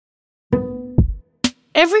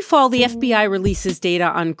Every fall, the FBI releases data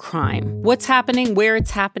on crime. What's happening, where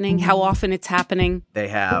it's happening, how often it's happening. They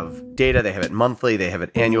have data, they have it monthly, they have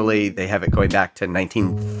it annually, they have it going back to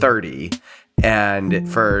 1930. And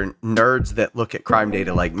for nerds that look at crime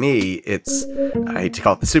data like me, I hate to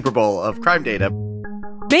call it the Super Bowl of crime data.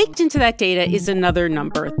 Baked into that data is another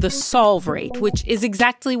number, the solve rate, which is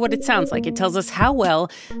exactly what it sounds like. It tells us how well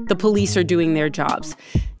the police are doing their jobs.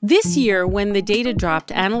 This year, when the data dropped,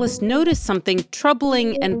 analysts noticed something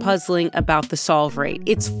troubling and puzzling about the solve rate.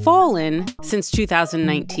 It's fallen since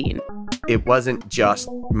 2019. It wasn't just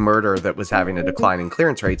murder that was having a decline in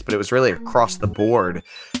clearance rates, but it was really across the board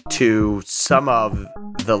to some of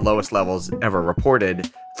the lowest levels ever reported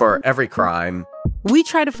for every crime. We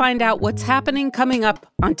try to find out what's happening coming up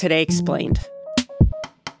on Today Explained.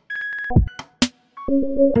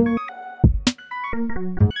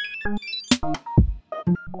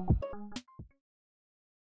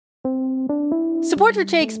 Support for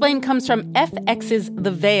Today Explained comes from FX's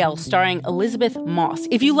The Veil, starring Elizabeth Moss.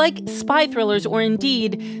 If you like spy thrillers or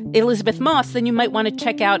indeed Elizabeth Moss, then you might want to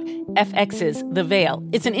check out FX's The Veil.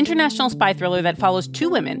 It's an international spy thriller that follows two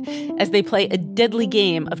women as they play a deadly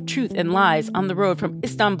game of truth and lies on the road from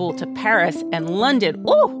Istanbul to Paris and London.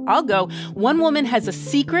 Oh, I'll go. One woman has a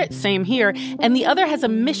secret, same here, and the other has a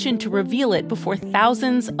mission to reveal it before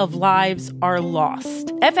thousands of lives are lost.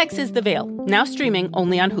 FX's The Veil, now streaming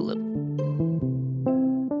only on Hulu.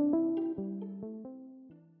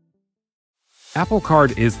 Apple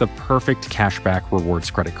Card is the perfect cashback rewards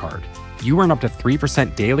credit card. You earn up to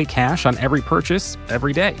 3% daily cash on every purchase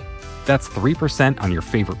every day. That's 3% on your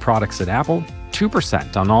favorite products at Apple,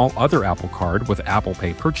 2% on all other Apple Card with Apple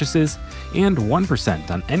Pay purchases, and 1%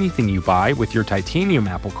 on anything you buy with your titanium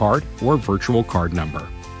Apple Card or virtual card number.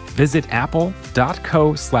 Visit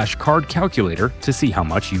apple.co/card calculator to see how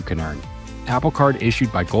much you can earn. Apple Card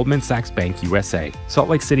issued by Goldman Sachs Bank USA, Salt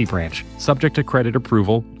Lake City branch, subject to credit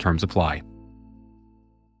approval, terms apply.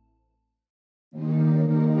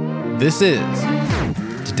 This is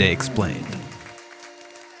Today Explained.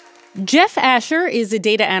 Jeff Asher is a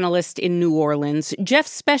data analyst in New Orleans. Jeff's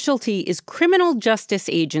specialty is criminal justice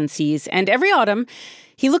agencies, and every autumn,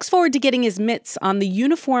 he looks forward to getting his mitts on the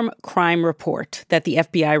Uniform Crime Report that the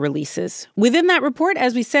FBI releases. Within that report,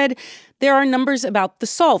 as we said, there are numbers about the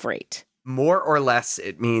solve rate. More or less,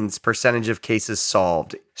 it means percentage of cases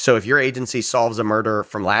solved. So if your agency solves a murder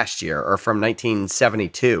from last year or from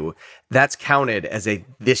 1972, that's counted as a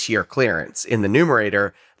this year clearance. In the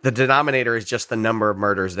numerator, the denominator is just the number of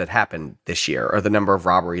murders that happened this year or the number of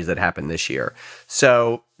robberies that happened this year.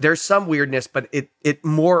 So there's some weirdness, but it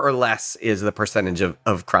more or less is the percentage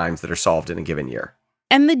of crimes that are solved in a given year.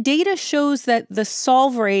 And the data shows that the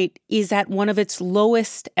solve rate is at one of its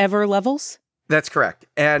lowest ever levels? That's correct.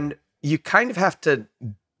 And you kind of have to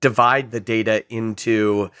divide the data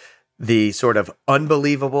into the sort of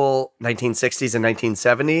unbelievable 1960s and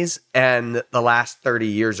 1970s and the last 30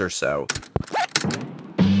 years or so.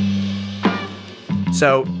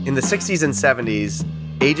 So in the 60s and 70s,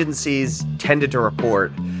 agencies tended to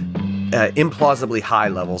report implausibly high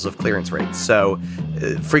levels of clearance rates. So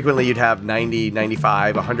frequently you'd have 90,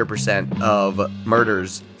 95, 100% of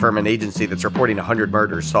murders from an agency that's reporting 100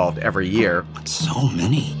 murders solved every year. But so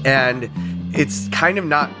many. And it's kind of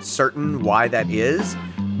not certain why that is,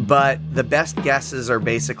 but the best guesses are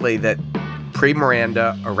basically that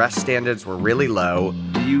pre-Miranda arrest standards were really low.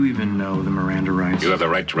 Do you even know the Miranda rights? You have the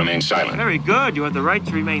right to remain silent. Very good. You have the right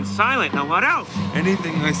to remain silent. Now what else?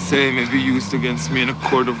 Anything I say may be used against me in a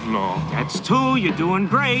court of law. That's two. You're doing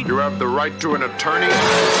great. You have the right to an attorney.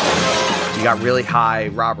 You got really high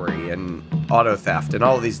robbery and auto theft and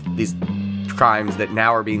all of these crimes that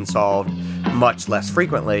now are being solved much less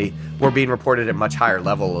frequently were being reported at much higher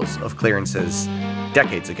levels of clearances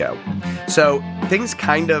decades ago. So things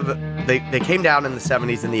kind of, they came down in the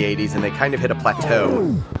 70s and the 80s and they kind of hit a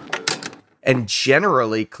plateau. And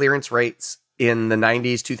generally, clearance rates in the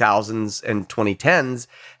 90s, 2000s, and 2010s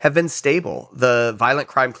have been stable. The violent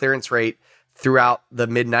crime clearance rate throughout the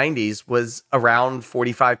mid-90s was around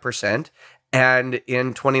 45%. And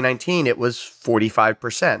in 2019, it was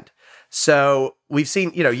 45%. So we've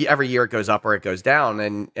seen, every year it goes up or it goes down,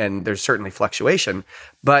 and there's certainly fluctuation,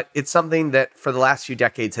 but it's something that for the last few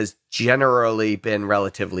decades has generally been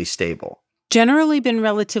relatively stable. Generally been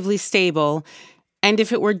relatively stable. And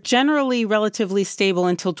if it were generally relatively stable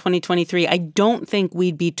until 2023, I don't think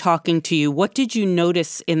we'd be talking to you. What did you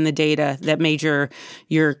notice in the data that made your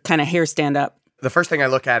kind of hair stand up? The first thing I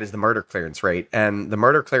look at is the murder clearance rate, and the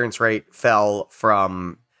murder clearance rate fell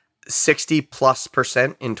from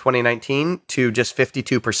 60+% in 2019 to just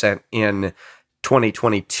 52% in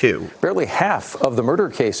 2022. Barely half of the murder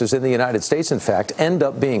cases in the United States, in fact, end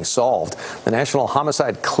up being solved. The national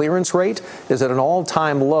homicide clearance rate is at an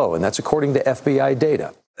all-time low, and that's according to FBI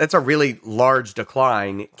data. That's a really large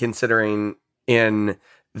decline considering in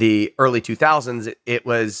the early 2000s, it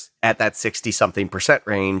was at that 60-something%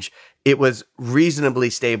 range. It was reasonably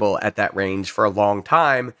stable at that range for a long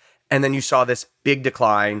time. And then you saw this big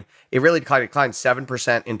decline. It really declined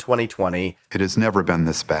 7% in 2020. It has never been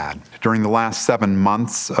this bad. During the last 7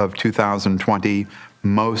 months of 2020,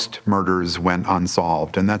 most murders went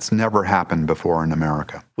unsolved, and that's never happened before in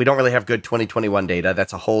America. We don't really have good 2021 data.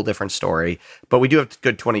 That's a whole different story. But we do have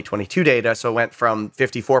good 2022 data, so it went from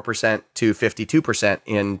 54% to 52%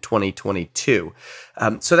 in 2022.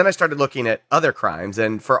 So then I started looking at other crimes,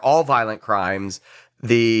 and for all violent crimes,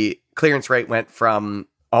 the clearance rate went from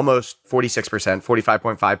almost 46%,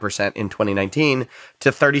 45.5% in 2019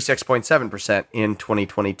 to 36.7% in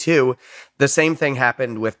 2022. The same thing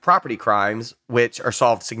happened with property crimes, which are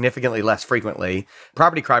solved significantly less frequently.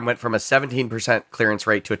 Property crime went from a 17% clearance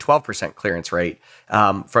rate to a 12% clearance rate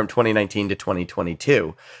from 2019 to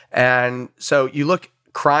 2022. And so you look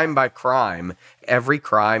crime by crime, every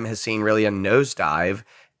crime has seen really a nosedive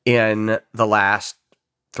in the last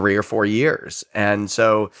 3 or 4 years. And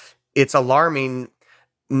so it's alarming,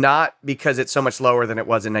 not because it's so much lower than it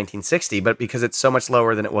was in 1960, but because it's so much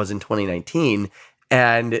lower than it was in 2019.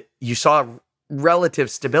 And you saw relative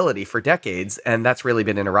stability for decades, and that's really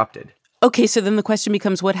been interrupted. Okay, so then the question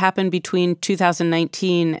becomes, what happened between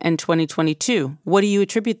 2019 and 2022? What do you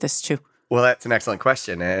attribute this to? Well, that's an excellent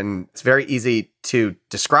question, and it's very easy to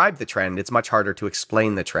describe the trend. It's much harder to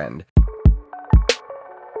explain the trend.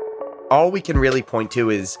 All we can really point to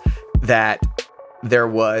is that there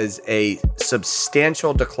was a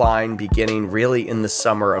substantial decline beginning really in the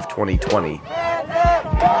summer of 2020.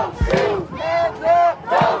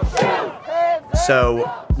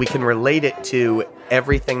 So we can relate it to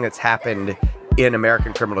everything that's happened in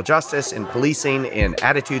American criminal justice, in policing, in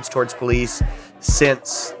attitudes towards police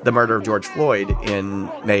since the murder of George Floyd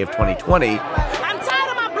in May of 2020. I'm tired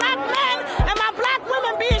of my black men and my black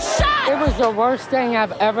women being shot. It was the worst thing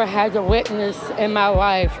I've ever had to witness in my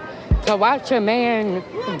life. To watch a man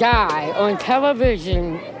die on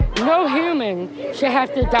television, no human should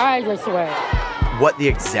have to die this way. What the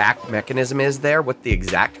exact mechanism is there, what the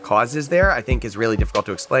exact cause is there, I think is really difficult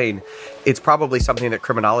to explain. It's probably something that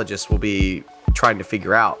criminologists will be trying to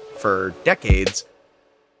figure out for decades.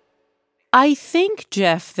 I think,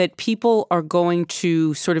 Jeff, that people are going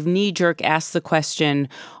to sort of knee-jerk ask the question,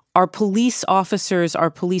 are police officers, are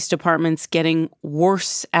police departments getting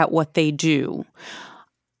worse at what they do?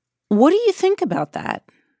 What do you think about that?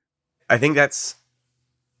 I think that's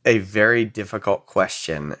a very difficult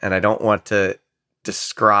question, and I don't want to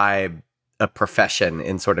describe a profession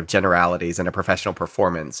in sort of generalities and a professional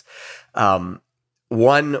performance.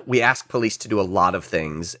 One, we ask police to do a lot of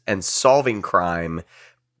things, and solving crime,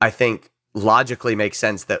 I think, logically makes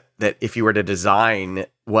sense that if you were to design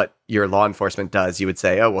what your law enforcement does, you would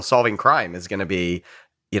say, oh, well, solving crime is going to be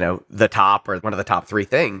the top or one of the top 3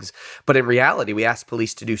 things. But in reality, we ask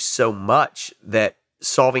police to do so much that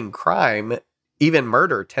solving crime, even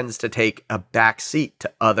murder, tends to take a back seat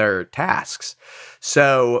to other tasks.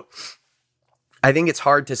 So I think it's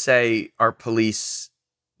hard to say, are police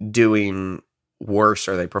doing worse?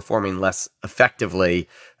 Are they performing less effectively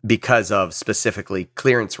because of specifically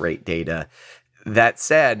clearance rate data? That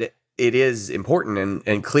said, it is important,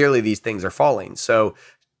 and clearly these things are falling. So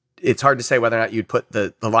it's hard to say whether or not you'd put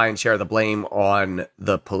the lion's share of the blame on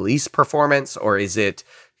the police performance, or is it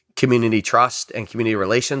community trust and community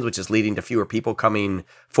relations, which is leading to fewer people coming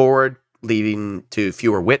forward, leading to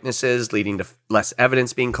fewer witnesses, leading to less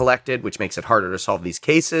evidence being collected, which makes it harder to solve these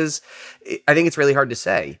cases. I think it's really hard to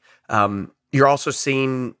say. You're also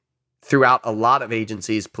seeing throughout a lot of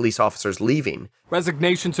agencies, police officers leaving.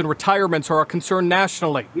 Resignations and retirements are a concern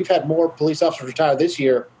nationally. We've had more police officers retire this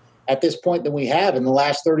year at this point than we have in the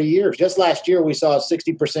last 30 years. Just last year, we saw a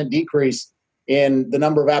 60% decrease in the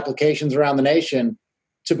number of applications around the nation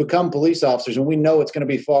to become police officers, and we know it's going to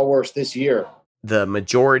be far worse this year. The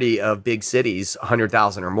majority of big cities,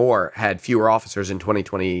 100,000 or more, had fewer officers in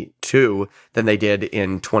 2022 than they did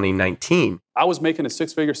in 2019. I was making a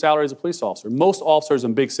 6-figure salary as a police officer. Most officers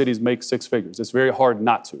in big cities make 6 figures. It's very hard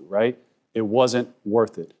not to, right? It wasn't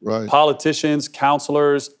worth it. Right. Politicians,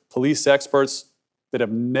 counselors, police experts that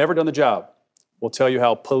have never done the job will tell you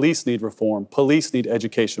how police need reform, police need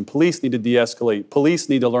education, police need to de-escalate, police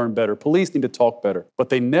need to learn better, police need to talk better. But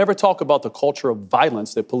they never talk about the culture of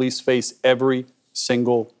violence that police face every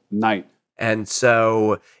single night. And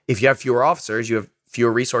so if you have fewer officers, you have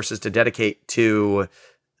fewer resources to dedicate to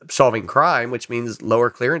solving crime, which means lower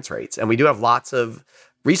clearance rates. And we do have lots of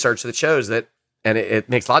research that shows that, and it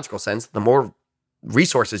makes logical sense, the more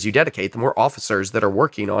resources you dedicate, the more officers that are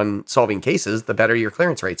working on solving cases, the better your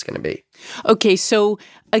clearance rate's going to be. Okay, so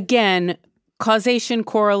again, causation,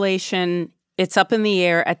 correlation, it's up in the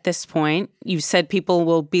air at this point. You've said people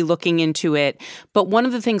will be looking into it. But one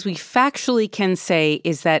of the things we factually can say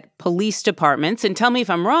is that police departments, and tell me if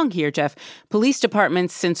I'm wrong here, Jeff, police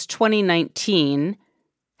departments since 2019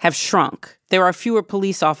 have shrunk. There are fewer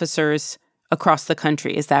police officers across the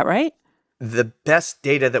country. Is that right? The best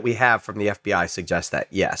data that we have from the FBI suggests that,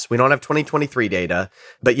 yes. We don't have 2023 data,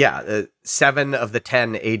 but yeah, 7 of the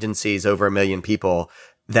 10 agencies over 1 million people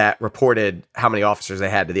that reported how many officers they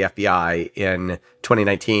had to the FBI in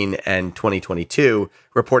 2019 and 2022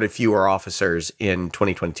 reported fewer officers in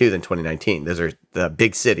 2022 than 2019. Those are the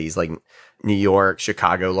big cities like New York,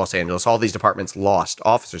 Chicago, Los Angeles. All these departments lost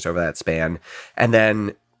officers over that span. And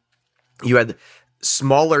then you had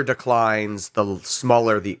smaller declines the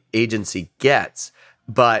smaller the agency gets.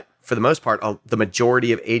 But for the most part, the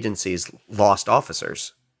majority of agencies lost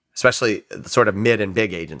officers, especially sort of mid and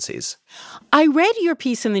big agencies. I read your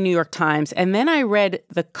piece in the New York Times, and then I read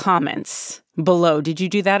the comments below. Did you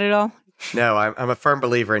do that at all? No, I'm a firm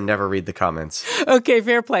believer in never read the comments. Okay,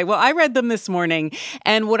 fair play. Well, I read them this morning,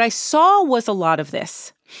 and what I saw was a lot of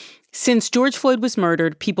this. Since George Floyd was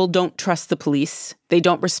murdered, people don't trust the police. They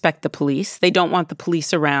don't respect the police. They don't want the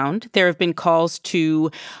police around. There have been calls to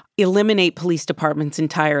eliminate police departments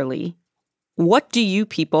entirely. What do you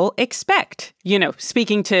people expect? You know,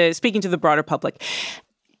 speaking to the broader public.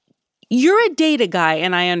 You're a data guy,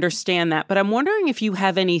 and I understand that, but I'm wondering if you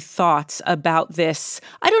have any thoughts about this.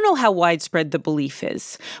 I don't know how widespread the belief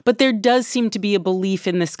is, but there does seem to be a belief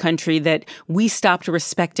in this country that we stopped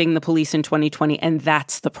respecting the police in 2020, and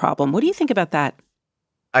that's the problem. What do you think about that?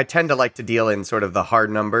 I tend to like to deal in sort of the hard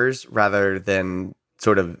numbers rather than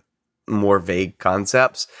sort of more vague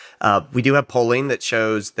concepts. We do have polling that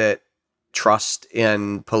shows that trust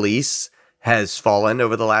in police has fallen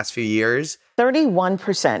over the last few years.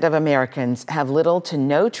 31% of Americans have little to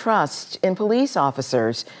no trust in police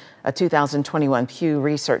officers, a 2021 Pew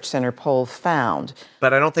Research Center poll found.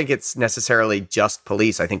 But I don't think it's necessarily just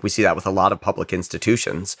police. I think we see that with a lot of public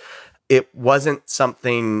institutions. It wasn't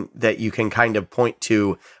something that you can kind of point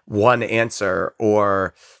to one answer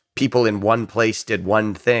or people in one place did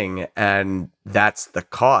one thing and that's the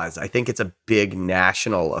cause. I think it's a big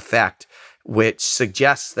national effect, which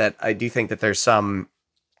suggests that I do think that there's some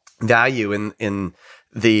value in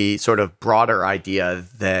the sort of broader idea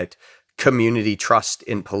that community trust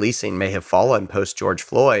in policing may have fallen post George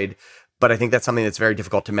Floyd. But I think that's something that's very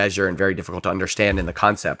difficult to measure and very difficult to understand in the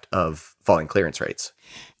concept of falling clearance rates.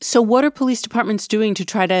 So what are police departments doing to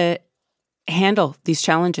try to handle these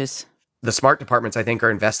challenges? The smart departments, I think,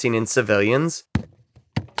 are investing in civilians.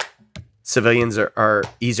 Civilians are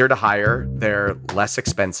easier to hire. They're less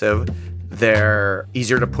expensive. They're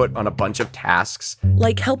easier to put on a bunch of tasks.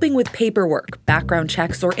 Like helping with paperwork, background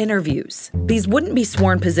checks, or interviews. These wouldn't be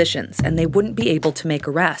sworn positions, and they wouldn't be able to make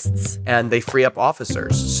arrests. And they free up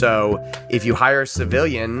officers. So if you hire a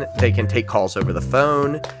civilian, they can take calls over the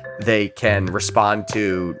phone. They can respond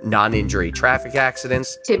to non-injury traffic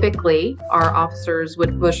accidents. Typically, our officers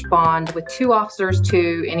would respond with 2 officers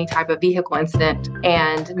to any type of vehicle incident.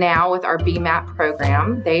 And now with our BMAP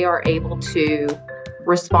program, they are able to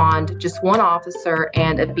respond just 1 officer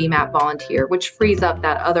and a BMAP volunteer, which frees up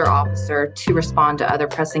that other officer to respond to other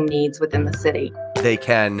pressing needs within the city. They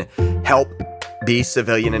can help be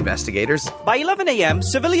civilian investigators. By 11 a.m.,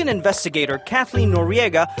 civilian investigator Kathleen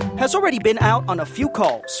Noriega has already been out on a few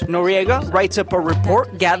calls. Noriega writes up a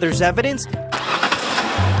report, gathers evidence,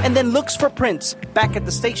 and then looks for prints back at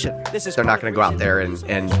the station. They're not going to go out there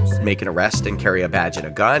and make an arrest and carry a badge and a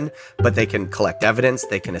gun, but they can collect evidence.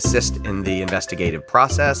 They can assist in the investigative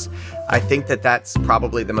process. I think that that's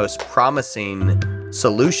probably the most promising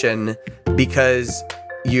solution because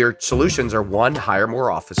your solutions are 1, hire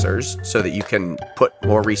more officers so that you can put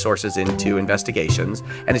more resources into investigations.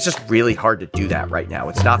 And it's just really hard to do that right now.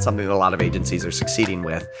 It's not something that a lot of agencies are succeeding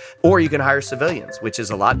with. Or you can hire civilians, which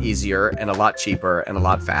is a lot easier and a lot cheaper and a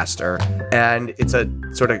lot faster. And it's a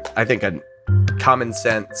sort of, I think, a common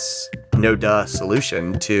sense, no-duh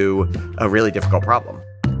solution to a really difficult problem.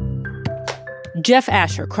 Jeff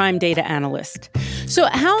Asher, crime data analyst. So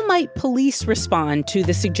how might police respond to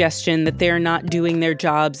the suggestion that they're not doing their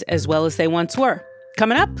jobs as well as they once were?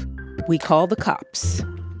 Coming up, we call the cops.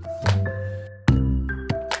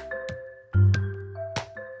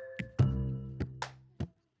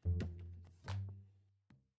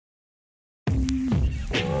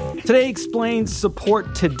 Today Explained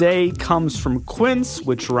support today comes from Quince,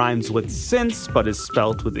 which rhymes with since but is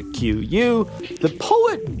spelled with a Q-U. The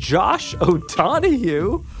poet Josh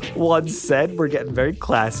O'Donohue once said, we're getting very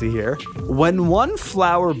classy here, when one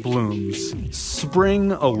flower blooms,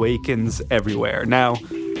 spring awakens everywhere. Now,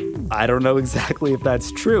 I don't know exactly if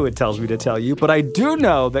that's true, it tells me to tell you, but I do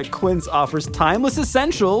know that Quince offers timeless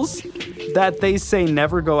essentials that they say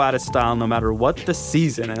never go out of style no matter what the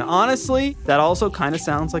season. And honestly, that also kind of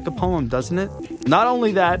sounds like a poem, doesn't it? Not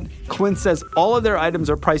only that, Quince says all of their items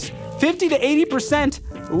are priced 50 to 80%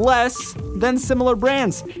 less than similar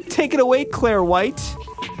brands. Take it away, Claire White.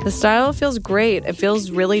 The style feels great. It feels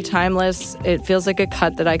really timeless. It feels like a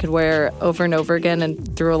cut that I could wear over and over again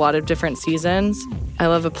and through a lot of different seasons. I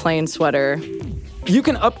love a plain sweater. You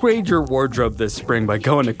can upgrade your wardrobe this spring by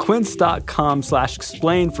going to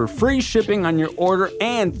quince.com/explain for free shipping on your order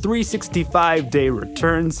and 365-day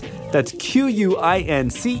returns. That's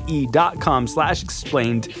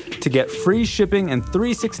QUINCE.com/explained to get free shipping and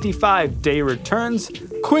 365-day returns.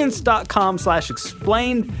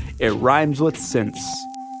 Quince.com/explained. It rhymes with since.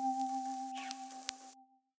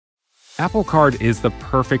 Apple Card is the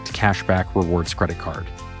perfect cashback rewards credit card.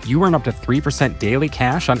 You earn up to 3% daily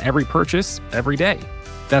cash on every purchase every day.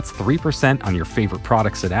 That's 3% on your favorite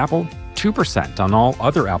products at Apple, 2% on all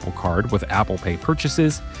other Apple Card with Apple Pay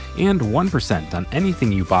purchases, and 1% on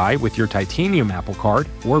anything you buy with your titanium Apple Card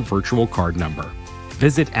or virtual card number.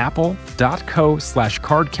 Visit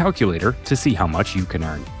apple.co/card calculator to see how much you can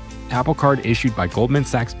earn. Apple Card issued by Goldman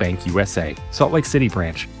Sachs Bank USA, Salt Lake City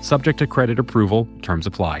branch, subject to credit approval, terms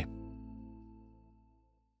apply.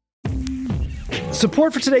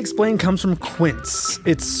 Support for Today Explained comes from Quince.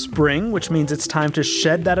 It's spring, which means it's time to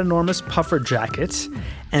shed that enormous puffer jacket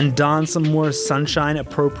and don some more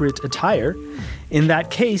sunshine-appropriate attire. In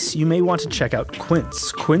that case, you may want to check out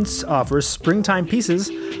Quince. Quince offers springtime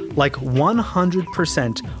pieces like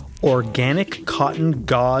 100% organic cotton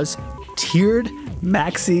gauze, tiered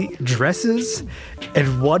maxi dresses,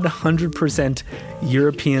 and 100%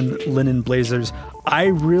 European linen blazers. I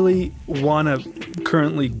really want to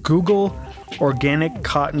currently Google organic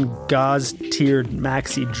cotton gauze tiered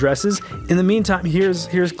maxi dresses. In the meantime, here's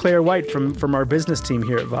Claire White from our business team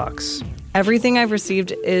here at Vox. Everything I've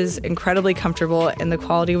received is incredibly comfortable, and the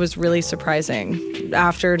quality was really surprising.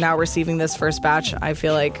 After now receiving this first batch, I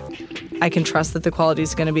feel like I can trust that the quality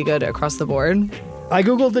is going to be good across the board. I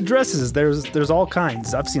Googled the dresses. There's all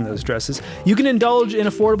kinds. I've seen those dresses. You can indulge in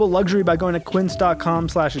affordable luxury by going to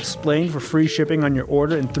quince.com/explain for free shipping on your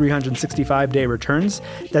order and 365-day returns.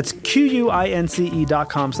 That's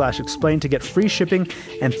QUINCE.com/explain to get free shipping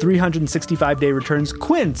and 365-day returns.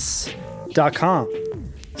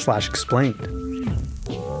 Quince.com/explained.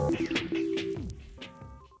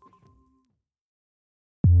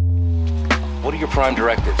 What are your prime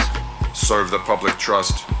directives? Serve the public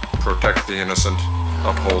trust, protect the innocent,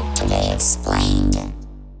 uphold. Today Explained.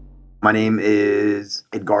 My name is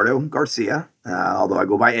Edgardo Garcia, although I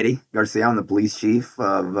go by Eddie Garcia. I'm the police chief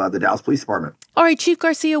of the Dallas Police Department. All right, Chief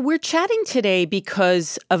Garcia, we're chatting today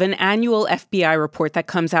because of an annual FBI report that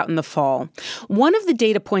comes out in the fall. One of the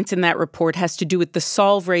data points in that report has to do with the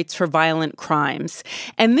solve rates for violent crimes.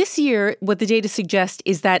 And this year, what the data suggests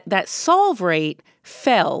is that that solve rate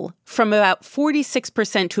fell from about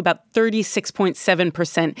 46% to about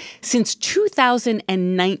 36.7% since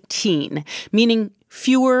 2019, meaning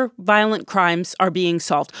fewer violent crimes are being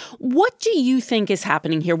solved. What do you think is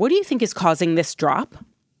happening here? What do you think is causing this drop?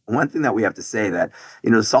 One thing that we have to say that,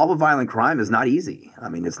 to solve a violent crime is not easy. I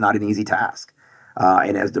mean, it's not an easy task.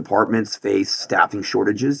 And as departments face staffing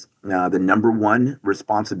shortages, the number one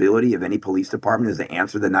responsibility of any police department is to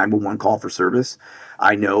answer the 911 call for service.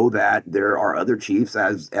 I know that there are other chiefs,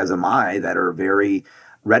 as am I, that are very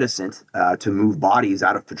reticent to move bodies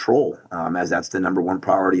out of patrol, as that's the number one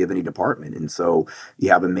priority of any department. And so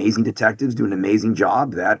you have amazing detectives doing an amazing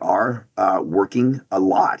job that are working a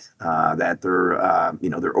lot, that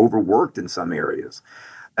they're overworked in some areas.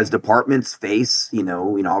 As departments face,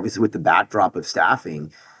 obviously with the backdrop of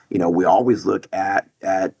staffing, we always look at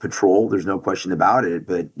patrol. There's no question about it.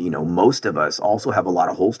 But, most of us also have a lot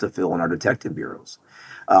of holes to fill in our detective bureaus.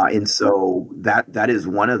 And so that is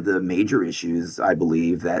one of the major issues, I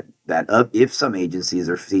believe, that if some agencies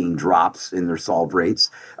are seeing drops in their solve rates,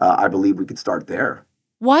 I believe we could start there.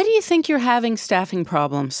 Why do you think you're having staffing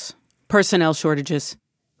problems, personnel shortages?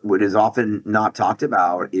 What is often not talked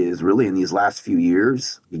about is really in these last few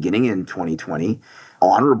years, beginning in 2020,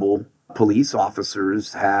 honorable police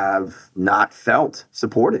officers have not felt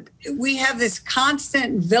supported. We have this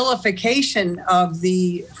constant vilification of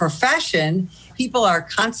the profession. People are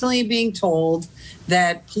constantly being told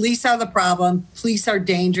that police are the problem, police are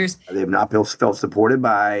dangerous. They have not felt supported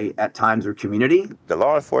by, at times, their community. The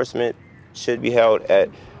law enforcement should be held at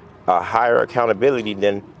a higher accountability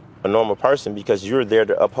than a normal person because you're there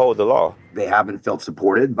to uphold the law. They haven't felt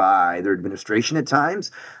supported by their administration at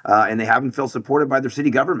times, and they haven't felt supported by their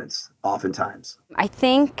city governments oftentimes. I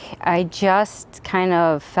think I just kind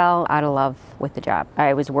of fell out of love with the job.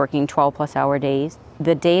 I was working 12-plus hour days.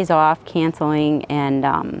 The days off, canceling,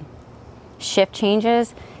 and shift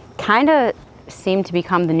changes kind of seemed to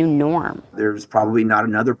become the new norm. There's probably not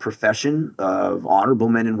another profession of honorable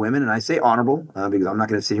men and women, and I say honorable because I'm not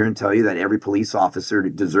going to sit here and tell you that every police officer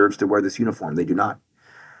deserves to wear this uniform. They do not.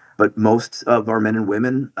 But most of our men and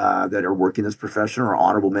women that are working this profession are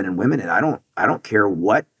honorable men and women, and I don't care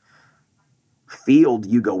what field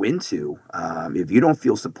you go into. If you don't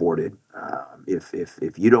feel supported,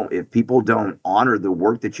 if people don't honor the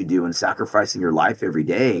work that you do and sacrificing your life every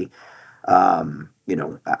day,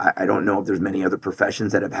 I don't know if there's many other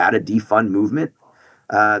professions that have had a defund movement.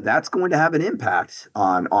 That's going to have an impact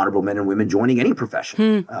on honorable men and women joining any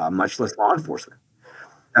profession, much less law enforcement.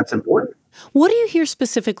 That's important. What do you hear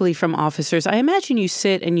specifically from officers? I imagine you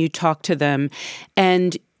sit and you talk to them,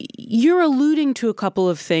 and you're alluding to a couple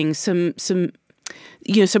of things, some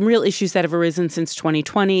real issues that have arisen since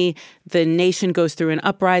 2020. The nation goes through an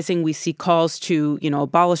uprising. We see calls to,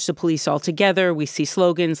 abolish the police altogether. We see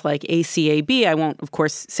slogans like ACAB. I won't, of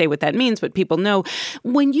course, say what that means, but people know.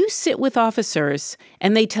 When you sit with officers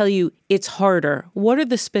and they tell you it's harder, what are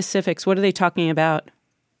the specifics? What are they talking about?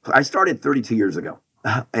 I started 32 years ago.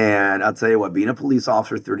 And I'll tell you what, being a police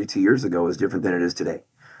officer 32 years ago is different than it is today.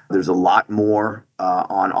 There's a lot more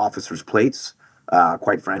on officers' plates.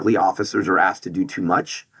 Quite frankly, officers are asked to do too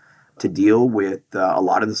much to deal with a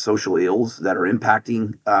lot of the social ills that are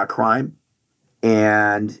impacting crime.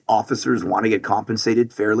 And officers want to get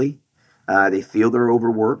compensated fairly. They feel they're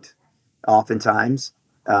overworked oftentimes.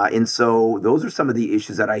 And so those are some of the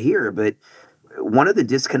issues that I hear. But one of the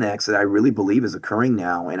disconnects that I really believe is occurring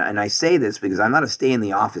now, and I say this because I'm not a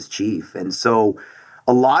stay-in-the-office chief, and so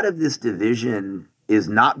a lot of this division is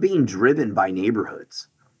not being driven by neighborhoods.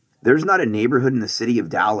 There's not a neighborhood in the city of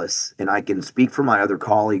Dallas, and I can speak for my other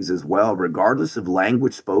colleagues as well, regardless of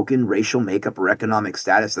language spoken, racial makeup, or economic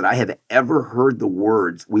status, that I have ever heard the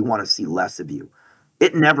words, "We want to see less of you."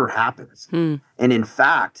 It never happens. And in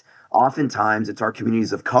fact, oftentimes it's our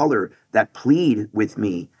communities of color that plead with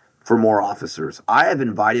me for more officers. I have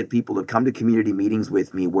invited people to come to community meetings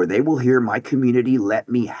with me where they will hear my community let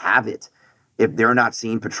me have it if they're not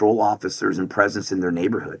seeing patrol officers and presence in their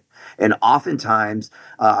neighborhood. And oftentimes,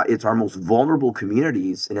 it's our most vulnerable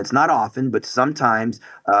communities, and it's not often, but sometimes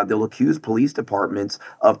they'll accuse police departments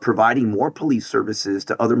of providing more police services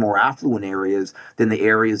to other more affluent areas than the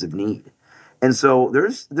areas of need. And so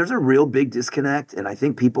there's a real big disconnect, and I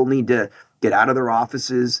think people need to get out of their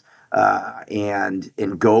offices and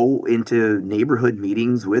go into neighborhood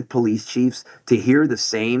meetings with police chiefs to hear the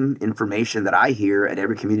same information that I hear at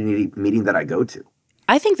every community meeting that I go to.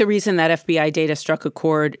 I think the reason that FBI data struck a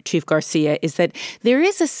chord, Chief Garcia, is that there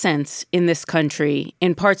is a sense in this country,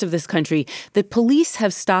 in parts of this country, that police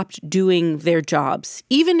have stopped doing their jobs.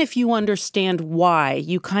 Even if you understand why,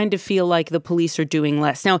 you kind of feel like the police are doing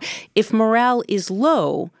less. Now, if morale is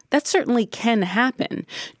low, that certainly can happen.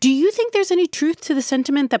 Do you think there's any truth to the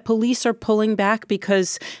sentiment that police are pulling back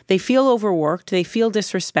because they feel overworked, they feel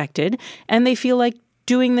disrespected, and they feel like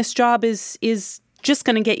doing this job is just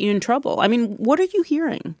going to get you in trouble? I mean, what are you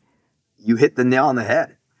hearing? You hit the nail on the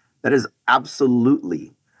head. That is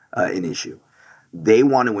absolutely an issue. They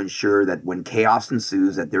want to ensure that when chaos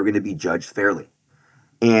ensues, that they're going to be judged fairly.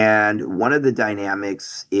 And one of the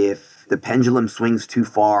dynamics, if the pendulum swings too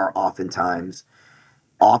far, oftentimes,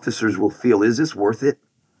 officers will feel, is this worth it?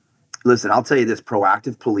 Listen, I'll tell you this,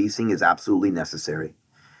 proactive policing is absolutely necessary.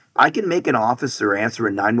 I can make an officer answer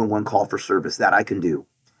a 911 call for service. That I can do.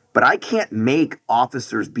 But I can't make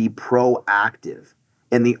officers be proactive.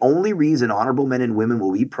 And the only reason honorable men and women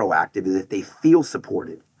will be proactive is if they feel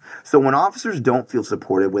supported. So when officers don't feel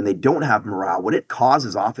supported, when they don't have morale, what it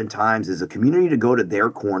causes oftentimes is a community to go to their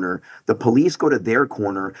corner, the police go to their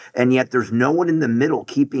corner, and yet there's no one in the middle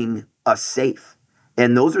keeping us safe.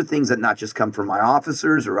 And those are things that not just come from my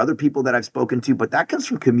officers or other people that I've spoken to, but that comes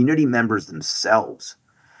from community members themselves.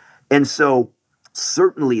 And so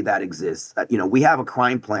Certainly that exists. We have a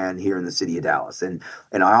crime plan here in the city of Dallas. And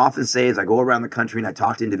I often say, as I go around the country and I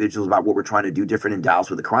talk to individuals about what we're trying to do different in Dallas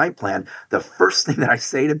with the crime plan, the first thing that I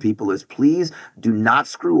say to people is, please do not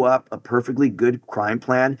screw up a perfectly good crime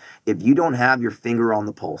plan if you don't have your finger on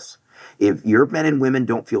the pulse. If your men and women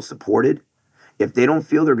don't feel supported, if they don't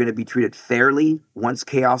feel they're going to be treated fairly once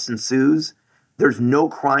chaos ensues, there's no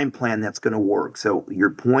crime plan that's going to work. So your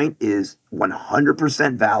point is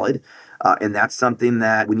 100% valid. And that's something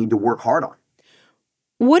that we need to work hard on.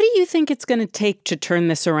 What do you think it's going to take to turn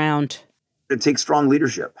this around? It takes strong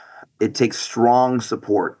leadership. It takes strong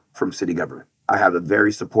support from city government. I have a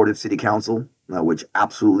very supportive city council, which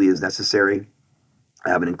absolutely is necessary. I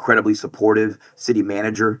have an incredibly supportive city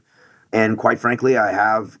manager. And quite frankly, I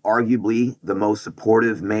have arguably the most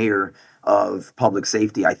supportive mayor of public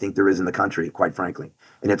safety I think there is in the country, quite frankly.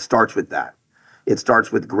 And it starts with that. It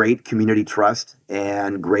starts with great community trust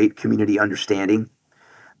and great community understanding.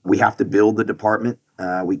 We have to build the department.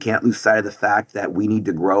 We can't lose sight of the fact that we need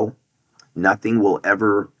to grow. Nothing will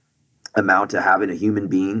ever amount to having a human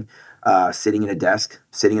being sitting in a desk,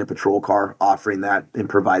 sitting in a patrol car, offering that and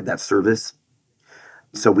provide that service.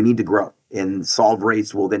 So we need to grow, and solve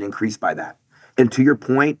rates will then increase by that. And to your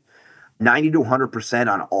point, 90 to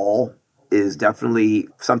 100% on all is definitely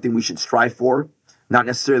something we should strive for, not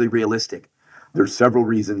necessarily realistic. There's several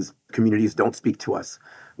reasons communities don't speak to us.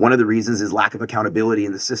 One of the reasons is lack of accountability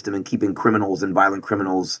in the system and keeping criminals and violent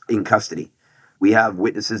criminals in custody. We have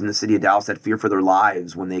witnesses in the city of Dallas that fear for their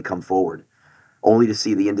lives when they come forward, only to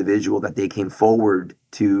see the individual that they came forward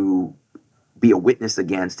to be a witness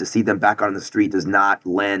against, to see them back on the street does not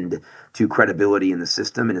lend to credibility in the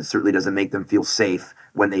system, and it certainly doesn't make them feel safe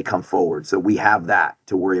when they come forward. So we have that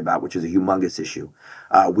to worry about, which is a humongous issue.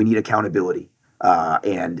 We need accountability.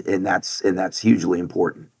 And that's hugely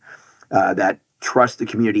important. That trust the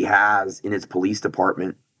community has in its police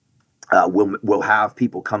department will have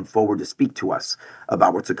people come forward to speak to us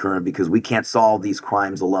about what's occurring, because we can't solve these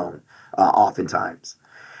crimes alone. Oftentimes,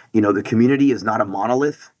 the community is not a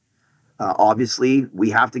monolith. Obviously,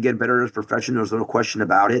 we have to get better as a profession. There's no question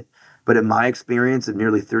about it. But in my experience of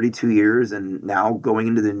nearly 32 years, and now going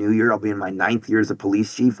into the new year, I'll be in my 9th year as a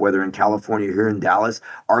police chief, whether in California or here in Dallas,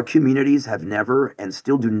 our communities have never and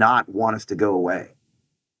still do not want us to go away.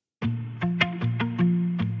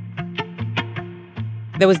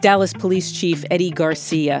 That was Dallas Police Chief Eddie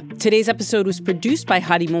Garcia. Today's episode was produced by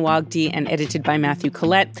Hadi Muwagdi and edited by Matthew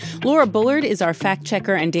Collette. Laura Bullard is our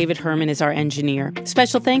fact-checker, and David Herman is our engineer.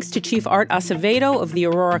 Special thanks to Chief Art Acevedo of the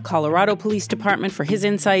Aurora, Colorado Police Department for his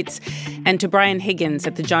insights, and to Brian Higgins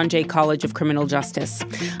at the John Jay College of Criminal Justice.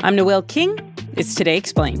 I'm Noelle King. It's Today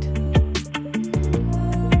Explained.